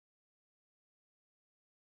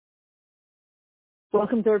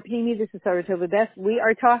Welcome to our Pnimi. This is Saratova Best. We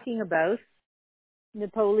are talking about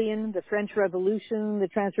Napoleon, the French Revolution, the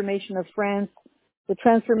transformation of France, the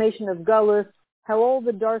transformation of Gullus, how all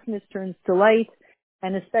the darkness turns to light,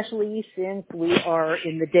 and especially since we are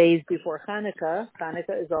in the days before Hanukkah.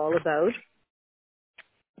 Hanukkah is all about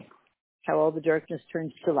how all the darkness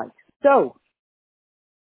turns to light. So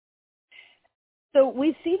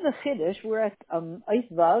we see the Chiddush. We're at Eis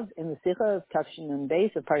Vav in the Sicha of Tafshin and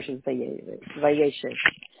Beis of Parshas Vayeshev.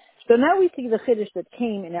 So now we see the Chiddush that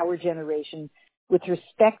came in our generation with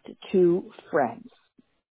respect to France.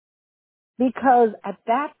 Because at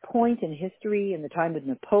that point in history, in the time of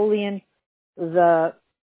Napoleon, the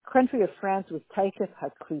country of France was Taikef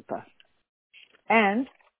HaKlipa. And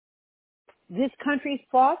this country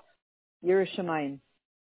fought Yerushalayim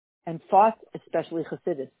and fought especially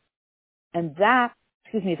Hasidus. And that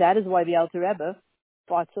is why the Alter Rebbe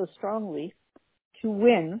fought so strongly to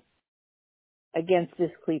win against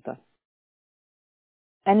this Klipa.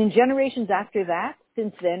 And in generations after that,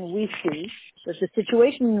 since then, we see that the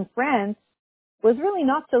situation in France was really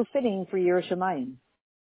not so fitting for Yerushalayim.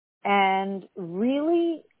 And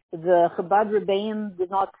really, the Chabad Rebbeim did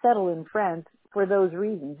not settle in France for those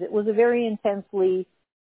reasons. It was a very intensely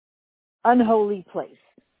unholy place.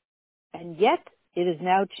 And yet, it has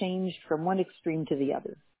now changed from one extreme to the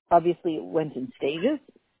other. Obviously, it went in stages.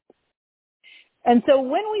 And so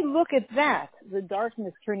when we look at that, the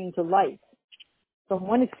darkness turning to light, from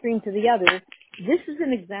one extreme to the other, this is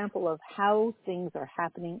an example of how things are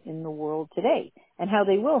happening in the world today and how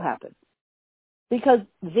they will happen. Because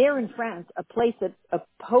there in France, a place that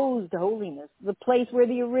opposed holiness, the place where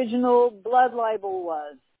the original blood libel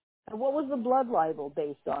was. And what was the blood libel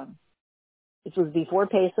based on? It was before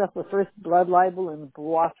Pesach, the first blood libel in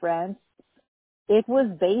Blois, France. It was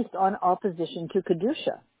based on opposition to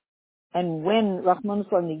Kedusha. And when Rahman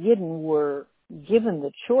Islam the Yidden were given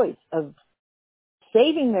the choice of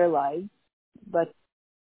saving their lives, but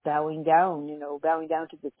bowing down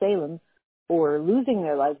to the Salem, or losing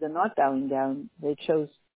their lives and not bowing down, they chose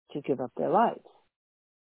to give up their lives.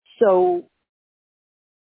 So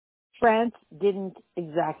France didn't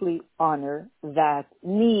exactly honor that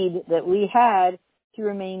need that we had to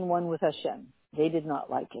remain one with Hashem. They did not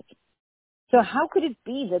like it. So how could it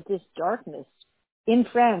be that this darkness in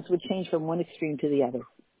France would change from one extreme to the other?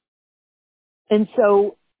 And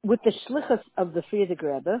so with the shlichus of the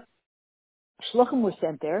Frierdiker Rebbe, shluchim were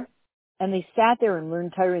sent there, and they sat there and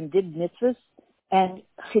learned Torah and did mitzvahs, and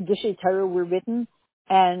Chidushei Torah were written,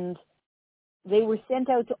 and they were sent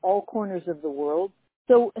out to all corners of the world.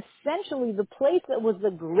 So essentially, the place that was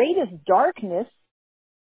the greatest darkness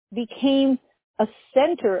became a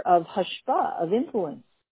center of hashpah, of influence,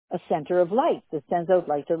 a center of light that sends out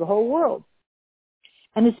light to the whole world.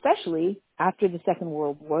 And especially after the Second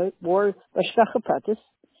World War, Bashkacha Pratis,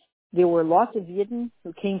 there were lots of Yidden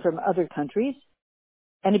who came from other countries,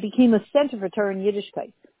 and it became a center for Torah and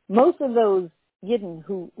Yiddishkeit. Most of those Yidden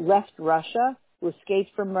who left Russia, who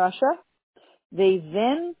escaped from Russia, they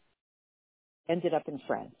then ended up in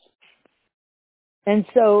France. And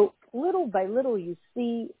so, little by little, you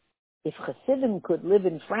see, if Hasidim could live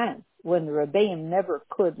in France, when the Rebbeim never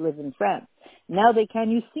could live in France, now they can.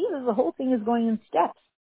 You see that the whole thing is going in steps.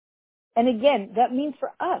 And again, that means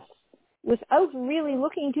for us, without really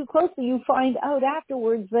looking too closely, you find out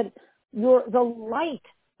afterwards that the light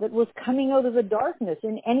that was coming out of the darkness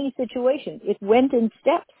in any situation, it went in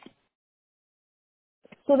steps.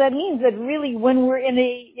 So that means that really when we're in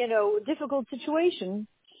a, difficult situation,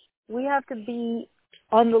 we have to be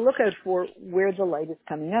on the lookout for where the light is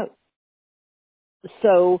coming out.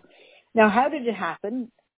 So now how did it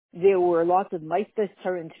happen? There were lots of Maistes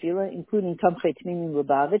Torah and Tefillah, including Tamchei Tmimim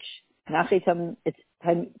Lubavitch, Nachei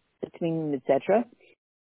Tmimim, etc.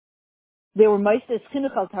 There were Maistes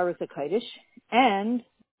Chinuch al Taras HaKodesh, and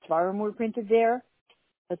Tvarim were printed there,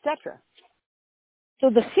 etc. So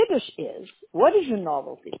the Chiddush is, what is the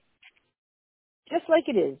novelty? Just like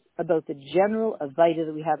it is about the general Avaida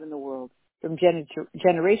that we have in the world, from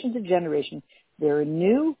generation to generation, there are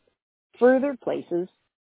new, further places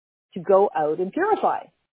to go out and purify.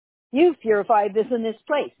 You've purified this in this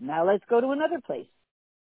place. Now let's go to another place.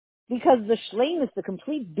 Because the shleimus, the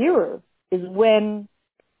complete birur, is when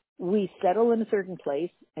we settle in a certain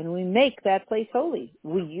place and we make that place holy.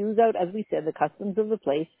 We use out, as we said, the customs of the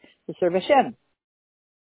place to serve Hashem.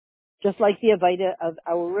 Just like the Avaida of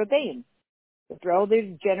our Rebbeim. Through all their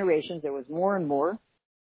generations, there was more and more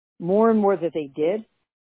that they did.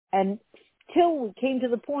 And till we came to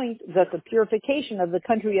the point that the purification of the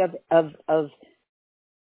country of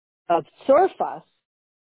Tsarfas,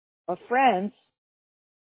 of France,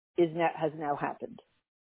 has now happened.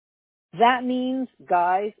 That means,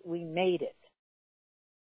 guys, we made it.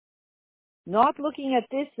 Not looking at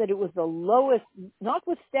this, that it was the lowest,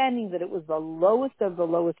 notwithstanding that it was the lowest of the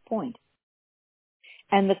lowest point.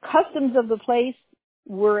 And the customs of the place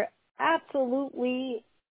were absolutely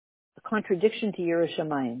a contradiction to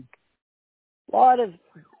Yerushalayim. A lot of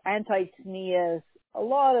anti-tznius, a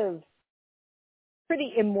lot of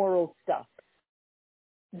pretty immoral stuff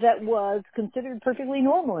that was considered perfectly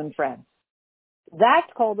normal in France.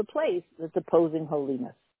 That's called a place that's opposing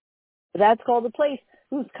holiness. That's called a place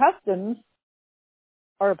whose customs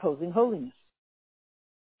are opposing holiness.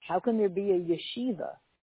 How can there be a yeshiva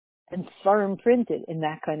and farm printed in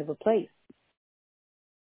that kind of a place?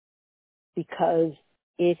 Because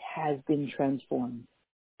it has been transformed.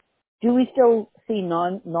 Do we still see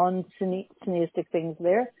non-Sunnistic things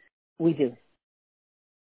there? We do.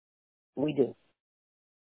 We do.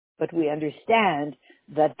 But we understand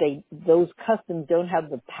that those customs don't have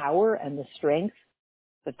the power and the strength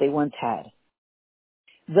that they once had.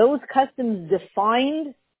 Those customs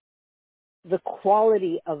defined the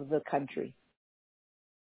quality of the country.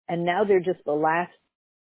 And now they're just the last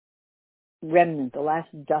remnant, the last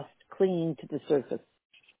dust clinging to the surface.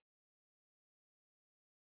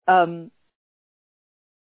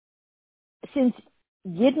 Since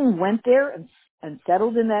Yidden went there and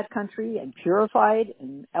settled in that country and purified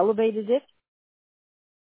and elevated it,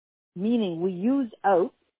 meaning we used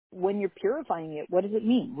out, when you're purifying it, what does it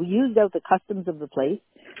mean? We used out the customs of the place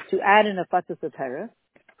to add an afatas atera,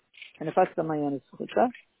 an afatas mayonis chutza,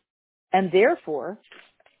 and therefore,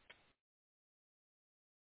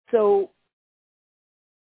 so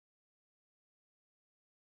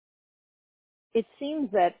it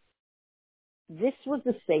seems that this was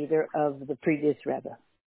the seder of the previous Rebbe.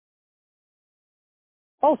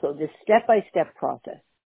 Also, this step-by-step process.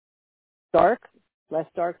 Dark, less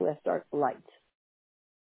dark, light.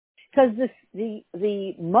 Because the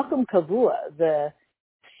Makom Kavua, the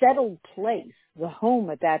settled place, the home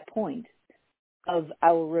at that point of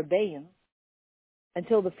our Rebbeim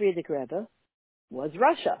until the Frierdiker Rebbe was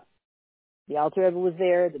Russia. The Alter Rebbe was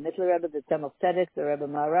there, the Mittler Rebbe, the Tzemach Tzedek, the Rebbe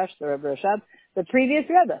Maharash, the Rebbe Rashab, the previous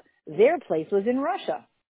Rebbe. Their place was in Russia.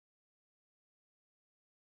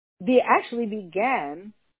 They actually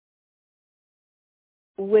began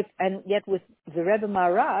with the Rebbe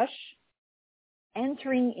Maharash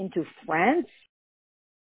entering into France,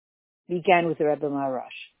 began with the Rebbe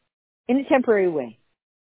Maharash in a temporary way.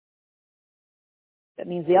 That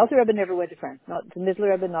means the Alter Rebbe never went to France. Not the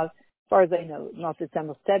Mittler Rebbe, not as far as I know, not the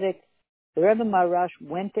Tzemach Tzedek. The Rebbe Maharash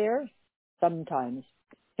went there sometimes,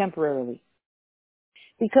 temporarily.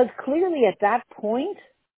 Because clearly at that point,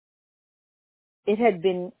 it had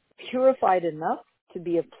been purified enough to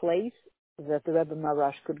be a place that the Rebbe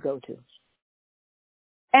Maharash could go to.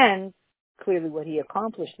 And clearly what he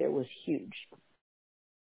accomplished there was huge.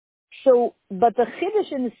 So, but the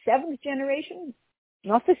Chiddush in the seventh generation,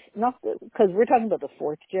 because we're talking about the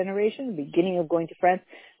fourth generation, the beginning of going to France,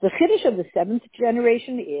 the Chiddush of the seventh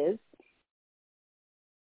generation is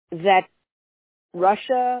that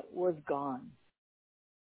Russia was gone.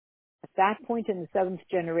 At that point in the seventh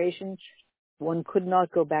generation, one could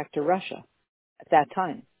not go back to Russia at that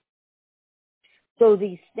time. So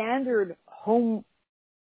the standard home,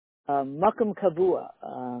 Makom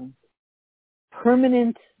Kavua,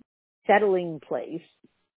 permanent settling place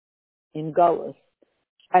in Gullus,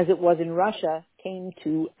 as it was in Russia, came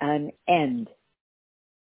to an end.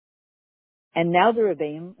 And now the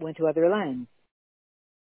Rebbeim went to other lands.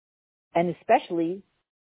 And especially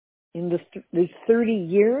in the 30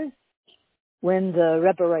 years when the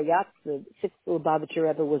Rebbe Rayatz, the sixth Lubavitcher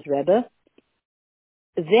Rebbe, was Rebbe,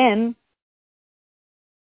 then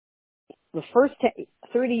the first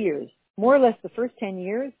 30 years, more or less the first 10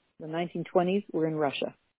 years, the 1920s, were in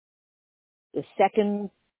Russia. The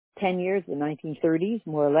second 10 years, the 1930s,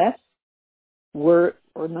 more or less, or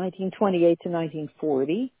 1928 to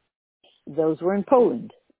 1940, those were in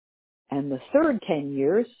Poland. And the third 10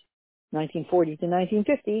 years, 1940 to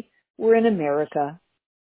 1950, were in America.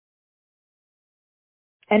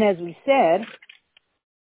 And as we said,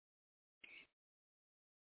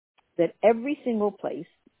 that every single place,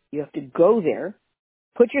 you have to go there,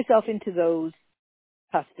 put yourself into those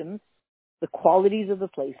customs, the qualities of the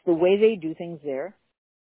place, the way they do things there.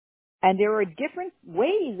 And there are different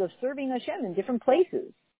ways of serving Hashem in different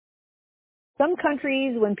places. Some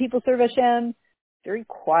countries, when people serve Hashem, it's very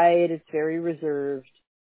quiet, it's very reserved.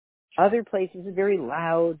 Other places are very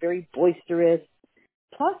loud, very boisterous,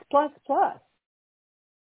 plus.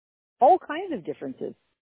 All kinds of differences.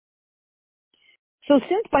 So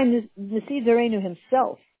since by Nasi Zarenu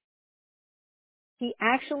himself, he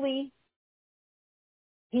actually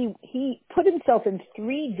he put himself in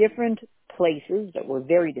three different places that were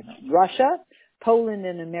very different. Russia, Poland,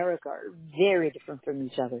 and America are very different from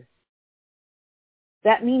each other.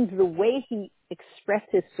 That means the way he expressed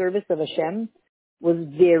his service of Hashem was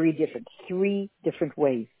very different. Three different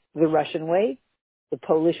ways. The Russian way, the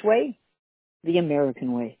Polish way, the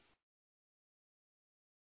American way.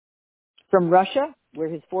 From Russia, where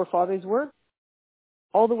his forefathers were,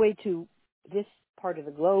 all the way to this part of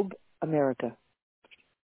the globe, America.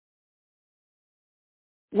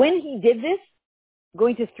 When he did this,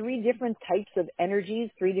 going to three different types of energies,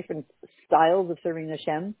 three different styles of serving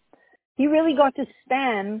Hashem, he really got to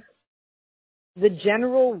span the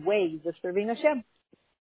general ways of serving Hashem.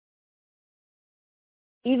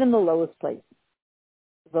 Even the lowest place.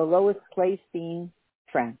 The lowest place being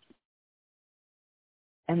France.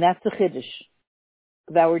 And that's the Chiddush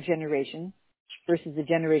of our generation versus the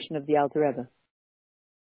generation of the Alter Rebbe,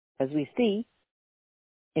 as we see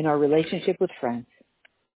in our relationship with France.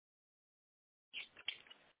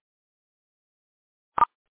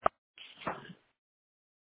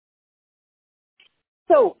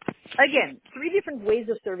 So, again, three different ways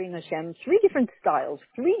of serving Hashem, three different styles,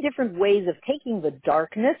 three different ways of taking the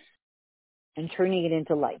darkness and turning it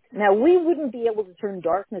into light. Now, we wouldn't be able to turn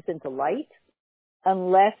darkness into light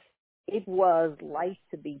unless it was light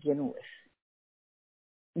to begin with.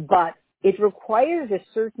 But it requires a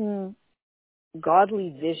certain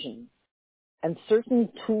godly vision and certain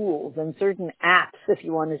tools and certain apps, if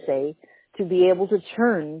you want to say, to be able to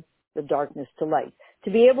turn the darkness to light,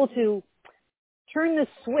 to be able to turn the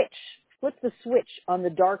switch, flip the switch on the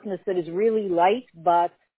darkness that is really light,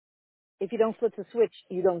 but if you don't flip the switch,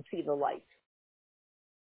 you don't see the light.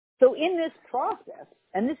 So in this process,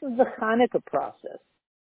 and this is the Hanukkah process,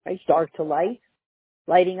 right? Dark to light,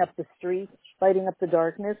 lighting up the streets, lighting up the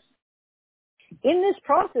darkness. In this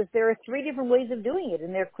process, there are three different ways of doing it,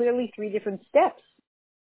 and there are clearly three different steps.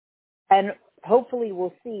 And hopefully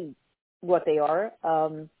we'll see what they are.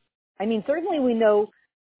 Certainly we know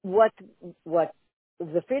what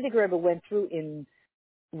the Frierdiker Rebbe went through in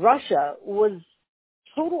Russia was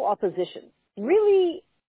total opposition, really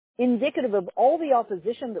indicative of all the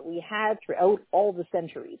opposition that we had throughout all the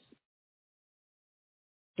centuries.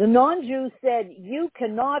 The non-Jews said, you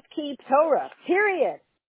cannot keep Torah, period.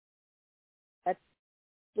 At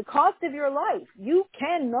the cost of your life. You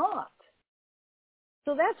cannot.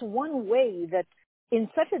 So that's one way that in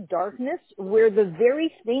such a darkness where the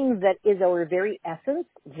very thing that is our very essence,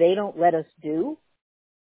 they don't let us do.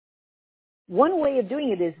 One way of doing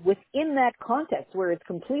it is within that context where it's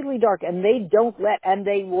completely dark and they don't let, and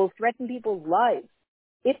they will threaten people's lives.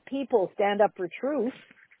 If people stand up for truth,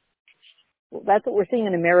 well, that's what we're seeing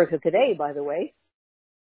in America today, by the way.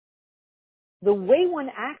 The way one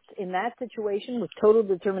acts in that situation with total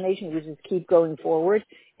determination, which is keep going forward,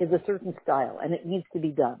 is a certain style, and it needs to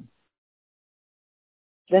be done.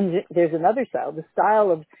 Then there's another style, the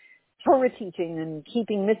style of Torah teaching and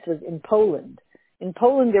keeping mitzvahs in Poland. In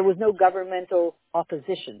Poland, there was no governmental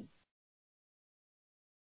opposition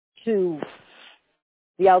to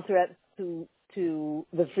the to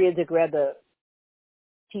the Frierdiker Rebbe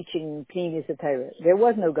teaching Pnimius Torah. There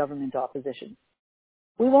was no government opposition.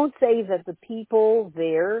 We won't say that the people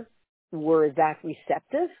there were that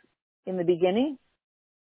receptive in the beginning.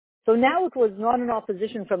 So now it was not an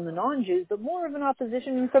opposition from the non-Jews, but more of an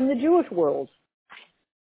opposition from the Jewish world.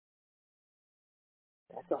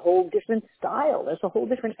 That's a whole different style. That's a whole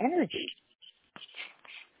different energy.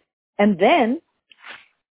 And then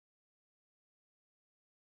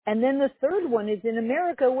the third one is in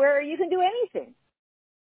America where you can do anything.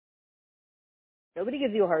 Nobody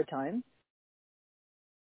gives you a hard time,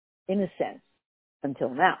 in a sense, until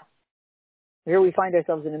now. Here we find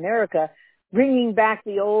ourselves in America bringing back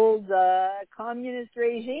the old communist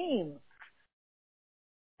regime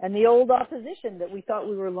and the old opposition that we thought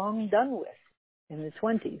we were long done with in the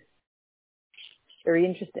 20s. Very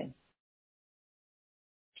interesting.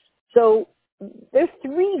 So there's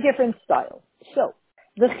three different styles. So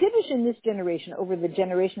the Chiddush in this generation over the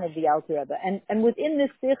generation of the Alter Rebbe, and within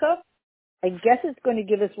this Sikha, I guess it's going to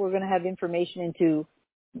give us, we're going to have information into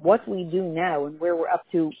what we do now and where we're up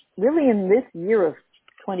to really in this year of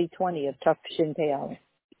 2020 of Tafshin Pei Aleph.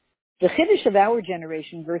 The Chiddush of our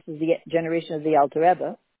generation versus the generation of the Alter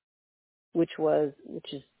Rebbe, which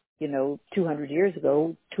is 200 years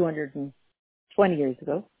ago, 220 years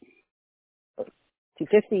ago,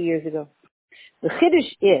 250 years ago. The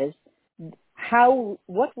Chiddush is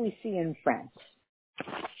what we see in France.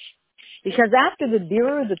 Because after the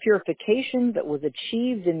birur, the purification that was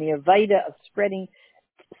achieved in the Avaida of spreading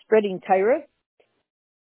Torah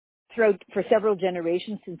for several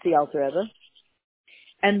generations since the Alter Rebbe,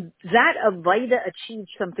 And that Avodah achieved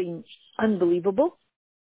something unbelievable.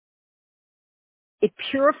 It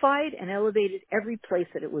purified and elevated every place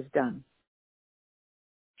that it was done,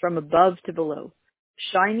 from above to below,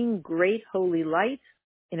 shining great holy light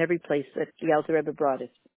in every place that the Alter Rebbe brought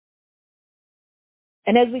it.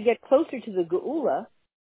 And as we get closer to the Geula,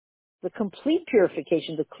 the complete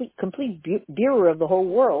purification, the complete Birur of the whole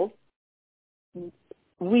world,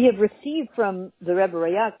 we have received from the Rebbe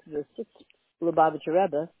Rayak, the sixth Lubavitcher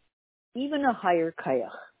Rebbe, even a higher kayach,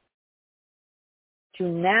 to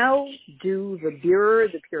now do the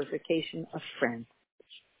Birur, the purification of France.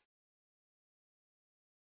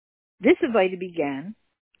 This Avodah began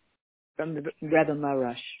from the Rebbe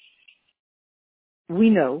Marash. We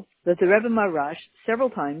know that the Rebbe Marash several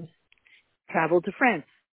times traveled to France,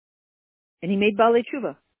 and he made Balei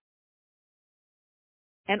Tshuva.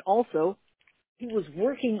 And also, he was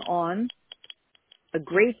working on a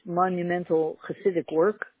great monumental Hasidic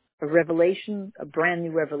work, a revelation, a brand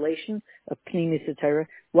new revelation of Pnimis HaTorah,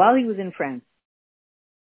 while he was in France.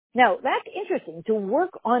 Now, that's interesting, to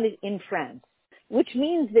work on it in France, which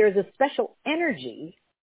means there's a special energy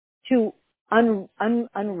to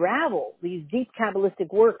unravel these deep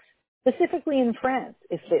Kabbalistic works, specifically in France,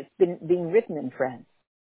 if it's being written in France.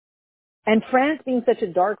 And France being such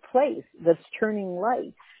a dark place that's turning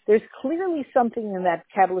light, there's clearly something in that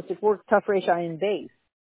Kabbalistic work, Tafresh Ayin Beis,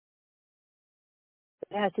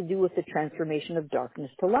 that has to do with the transformation of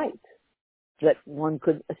darkness to light, that one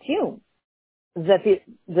could assume that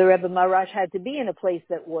the Rebbe Marash had to be in a place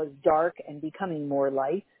that was dark and becoming more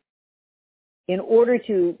light in order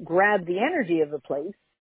to grab the energy of the place,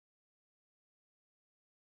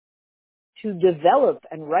 to develop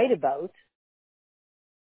and write about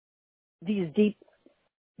these deep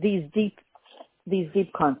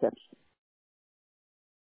concepts.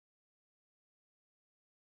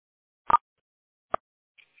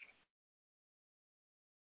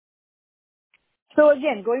 So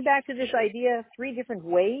again, going back to this idea, 3 different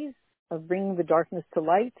ways of bringing the darkness to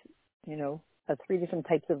light, 3 different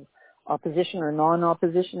types of opposition or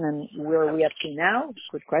non-opposition, and where are we up to now?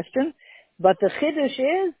 Good question. But the chiddush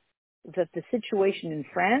is that the situation in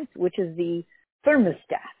France, which is the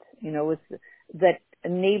thermostat, that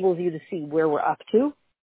enables you to see where we're up to,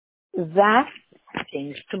 that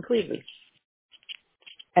changed completely.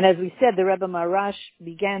 And as we said, the Rebbe Marash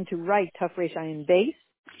began to write Tafresh Ayin Beis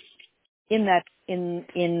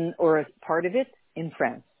or as part of it in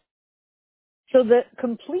France. So the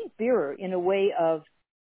complete Birur in a way of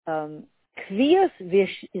Kviyas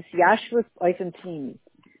V'Yashvus Oifen Pnimi,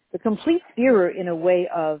 the complete Birur in a way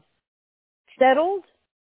of settled,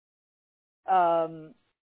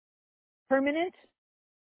 permanent,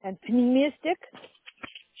 and pneumistic,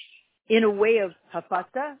 in a way of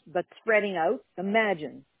hafata, but spreading out.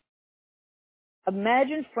 Imagine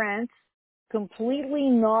France completely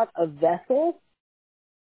not a vessel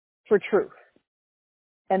for truth.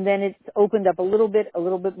 And then it's opened up a little bit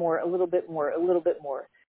more.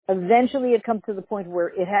 Eventually it comes to the point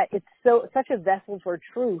where it's such a vessel for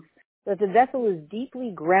truth that the vessel is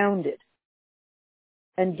deeply grounded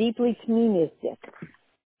and deeply pneumistic.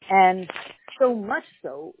 And so much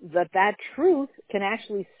so that truth can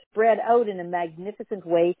actually spread out in a magnificent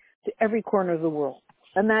way to every corner of the world.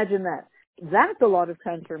 Imagine that. That's a lot of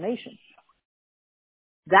transformation.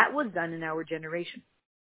 That was done in our generation.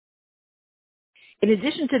 In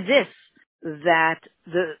addition to this, that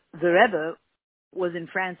the Rebbe was in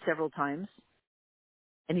France several times,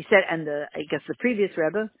 and he said, I guess the previous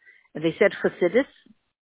Rebbe, and they said Chassidus,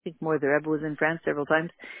 I think more the Rebbe was in France several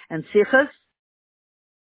times, and Sichas,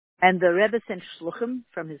 and the Rebbe sent Shluchim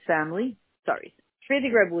from his family. Sorry,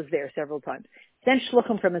 Frierdiker Rebbe was there several times. Sent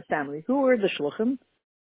Shluchim from his family. Who were the Shluchim?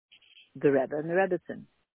 The Rebbe and the Rebbetzin,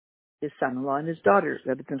 his son-in-law and his daughter,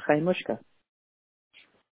 Rebbetzin Chaim Mushka.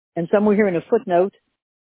 And somewhere here in a footnote,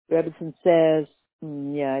 Rebbetzin says,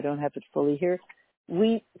 I don't have it fully here,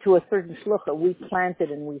 to a certain shlucha, we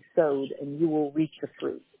planted and we sowed, and you will reap the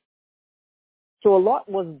fruit. So a lot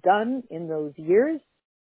was done in those years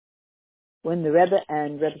when the Rebbe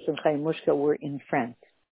and Rebbetzin Chaim Mushka were in France,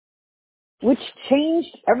 which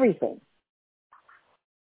changed everything.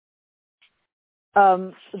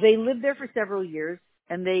 They lived there for several years,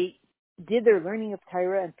 and they did their learning of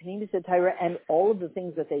Torah and Pnimis Torah and all of the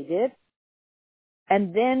things that they did.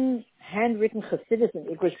 And then handwritten Chassidus and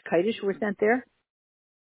Igros Kodesh were sent there.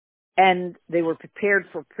 And they were prepared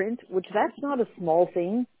for print, which that's not a small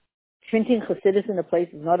thing. Printing Chassidus in a place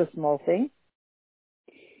is not a small thing.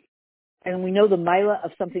 And we know the milah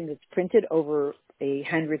of something that's printed over a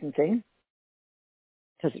handwritten thing,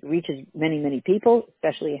 because it reaches many, many people,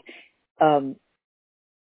 especially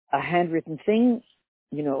a handwritten thing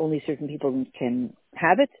only certain people can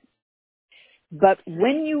have it. But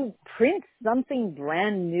when you print something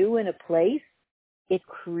brand new in a place, it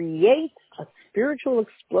creates a spiritual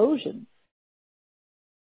explosion.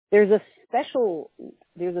 There's a special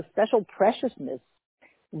preciousness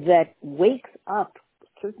that wakes up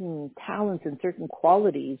certain talents and certain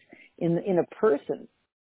qualities in a person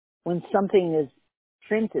when something is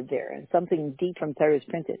printed there and something deep from Torah is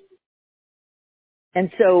printed.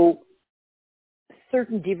 And so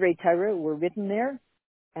certain Divrei Torah were written there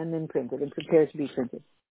and then printed and prepared to be printed.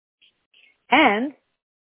 And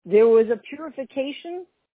there was a purification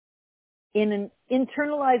in an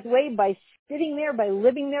internalized way by sitting there, by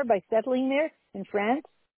living there, by settling there in France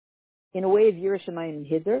in a way of Yerushalayim and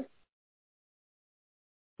Hizr.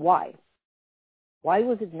 Why? Why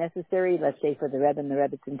was it necessary, let's say, for the Rebbe and the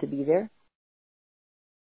Rebbetzin to be there?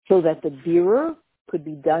 So that the birur could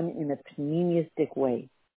be done in a pneumistic way.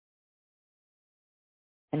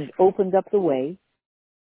 And it opened up the way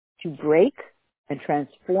to break and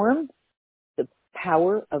transform the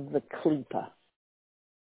power of the klipa.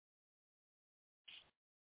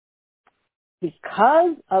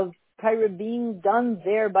 Because of Torah being done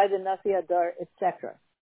there by the Nasi Adar, etc.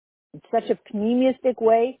 In such a pneumistic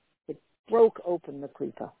way, it broke open the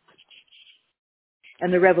klipa.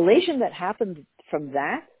 And the revelation that happened from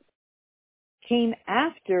that came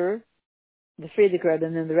after the Frierdiker Rebbe,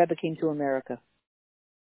 and then the Rebbe came to America.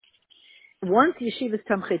 Once Yeshivas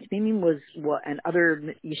Tamchet Mimim and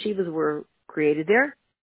other yeshivas were created there,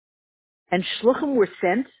 and shluchim were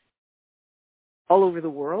sent all over the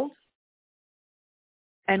world,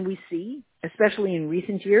 and we see, especially in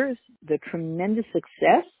recent years, the tremendous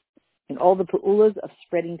success in all the pa'ulas of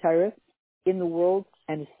spreading Torah in the world,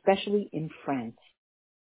 and especially in France.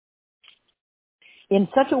 In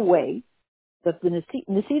such a way that the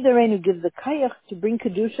Nasi Darenu gives the kayach to bring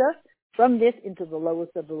Kedusha from this into the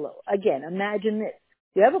lowest of the low. Again, imagine this.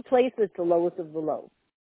 You have a place that's the lowest of the low.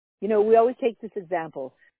 We always take this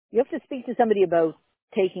example. You have to speak to somebody about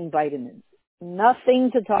taking vitamins.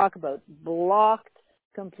 Nothing to talk about. Blocked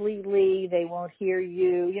completely. They won't hear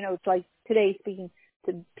you. It's like today speaking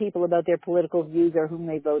to people about their political views or whom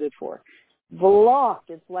they voted for. Blocked.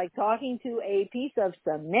 It's like talking to a piece of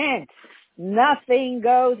cement. Nothing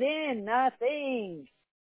goes in. Nothing.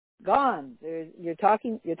 Gone. You're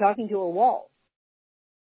talking to a wall.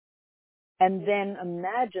 And then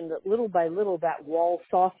imagine that little by little that wall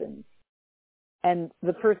softens and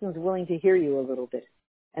the person's willing to hear you a little bit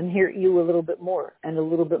and hear you a little bit more and a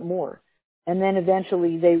little bit more. And then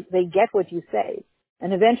eventually they get what you say.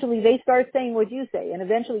 And eventually they start saying what you say. And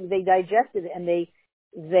eventually they digest it and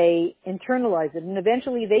they internalize it. And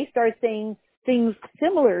eventually they start saying things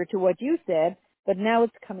similar to what you said, but now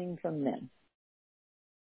it's coming from them.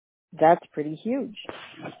 That's pretty huge.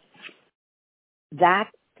 That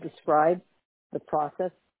describes the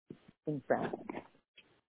process in France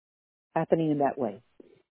happening in that way.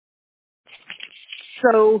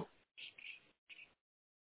 So,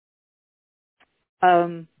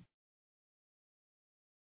 in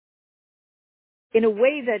a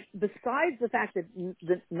way that besides the fact that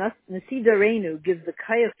the Nasi Darenu gives the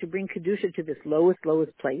kayach to bring Kedusha to this lowest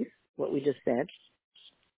place, what we just said,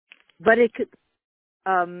 but it could,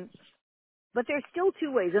 but there's still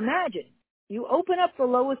two ways. Imagine, you open up the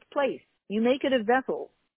lowest place, you make it a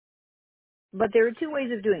vessel, but there are two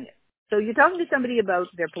ways of doing it. So you're talking to somebody about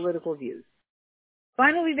their political views.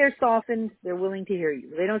 Finally, they're softened, they're willing to hear you.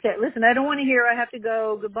 They don't say, listen, I don't want to hear, I have to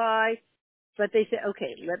go, goodbye. But they say,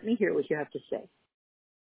 okay, let me hear what you have to say.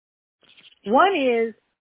 One is,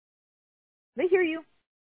 they hear you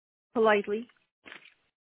politely,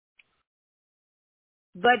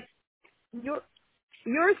 but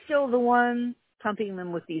you're still the one pumping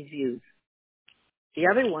them with these views. The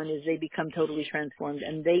other one is they become totally transformed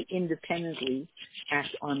and they independently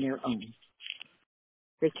act on their own.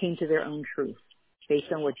 They came to their own truth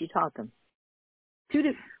based on what you taught them.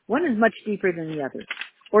 One is much deeper than the other.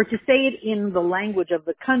 Or to say it in the language of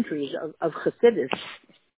the countries of Chassidus,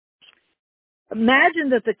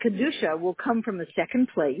 imagine that the Kedusha will come from a second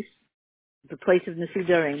place, the place of Nasi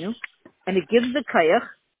Darenu, and it gives the Kayach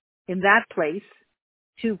in that place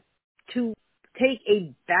to take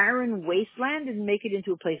a barren wasteland and make it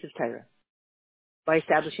into a place of Torah by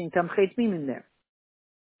establishing Tamchet Mimim there,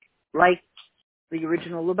 like the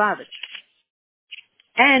original Lubavitch.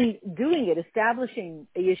 And doing it, establishing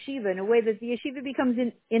a yeshiva in a way that the yeshiva becomes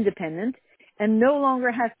independent and no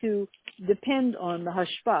longer has to depend on the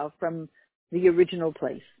hashpah from the original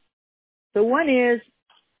place. So one is,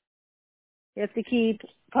 you have to keep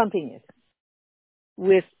pumping it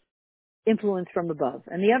with influence from above.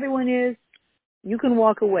 And the other one is, you can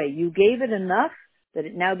walk away. You gave it enough that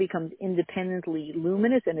it now becomes independently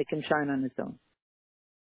luminous and it can shine on its own.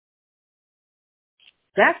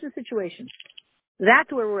 That's the situation.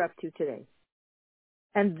 That's where we're up to today.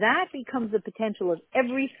 And that becomes the potential of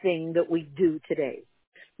everything that we do today.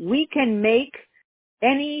 We can make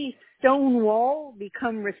any stone wall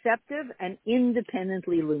become receptive and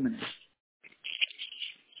independently luminous.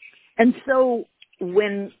 And so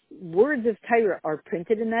when words of Torah are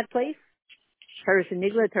printed in that place, Torah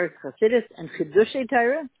Shenigla, Torah Chasidus, and Chidushay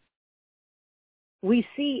Torah, we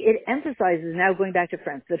see it emphasizes, now going back to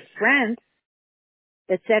France, that France,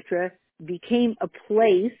 etc., became a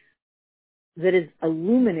place that is a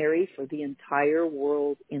luminary for the entire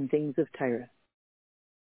world in things of Torah.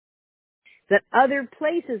 That other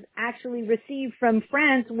places actually received from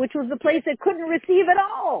France, which was the place that couldn't receive at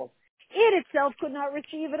all. It itself could not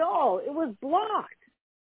receive at all. It was blocked.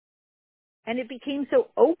 And it became so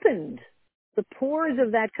opened. The pores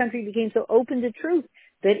of that country became so open to truth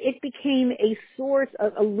that it became a source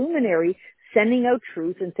of a luminary sending out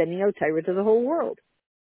truth and sending out Torah to the whole world.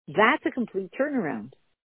 That's a complete turnaround.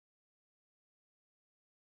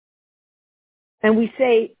 And we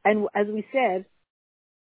say, and as we said,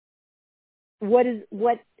 what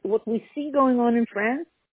we see going on in France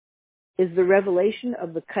is the revelation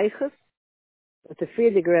of the kaichus that the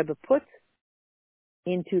Frierdiker Rebbe put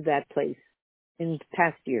into that place in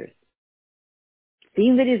past years.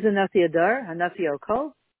 Being that he's the Nasi Adar, Hanasi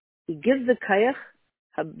Al-Kol, he gives the kayach,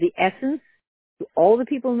 the essence, to all the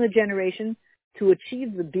people in the generation to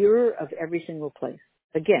achieve the birur of every single place.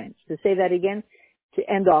 Again, to say that again, to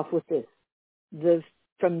end off with this.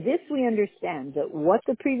 From this we understand that what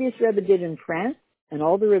the previous Rebbe did in France, and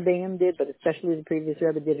all the Rebbeim did, but especially the previous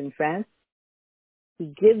Rebbe did in France, he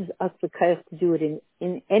gives us the kayach to do it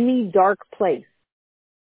in any dark place.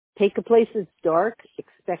 Take a place that's dark,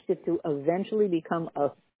 expect it to eventually become a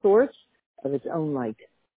source of its own light.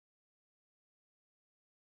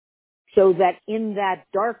 So that in that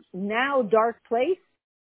now dark place,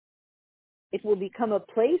 it will become a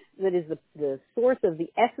place that is the source of the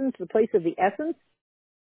essence, the place of the essence,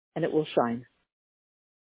 and it will shine.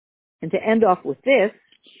 And to end off with this,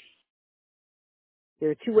 there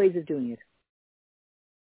are two ways of doing it.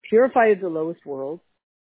 Purify the lowest world,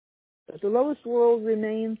 but the lowest world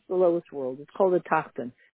remains the lowest world. It's called a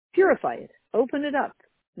tachton. Purify it. Open it up.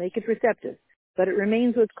 Make it receptive. But it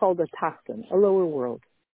remains what's called a tachton, a lower world.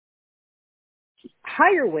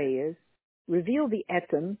 Higher way is reveal the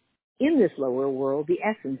etzem in this lower world, the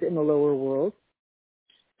essence in the lower world,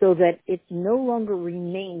 so that it no longer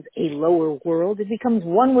remains a lower world. It becomes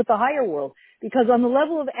one with the higher world. Because on the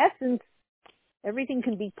level of essence, everything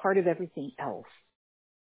can be part of everything else.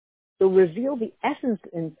 So reveal the essence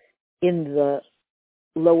in the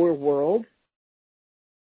lower world,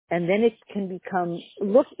 and then it can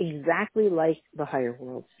look exactly like the higher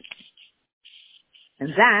worlds. And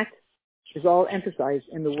that is all emphasized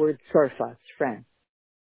in the word Sarfat, France.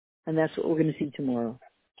 And that's what we're going to see tomorrow.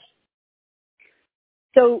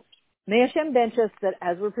 So may Hashem bench us that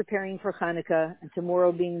as we're preparing for Hanukkah, and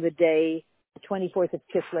tomorrow being the day, the 24th of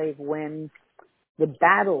Kislev, when the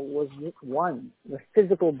battle was won, the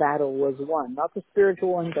physical battle was won, not the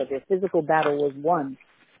spiritual one, but the physical battle was won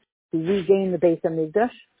to regain the Beis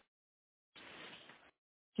HaMikdash.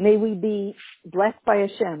 May we be blessed by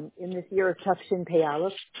Hashem in this year of Tafshin Pei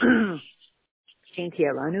Aleph.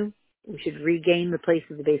 We should regain the place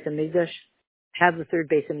of the Beis HaMikdash, have the third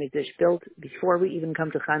Beis HaMikdash built before we even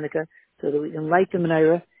come to Hanukkah, so that we can light the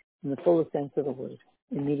menorah in the fullest sense of the word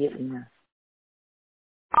immediately now.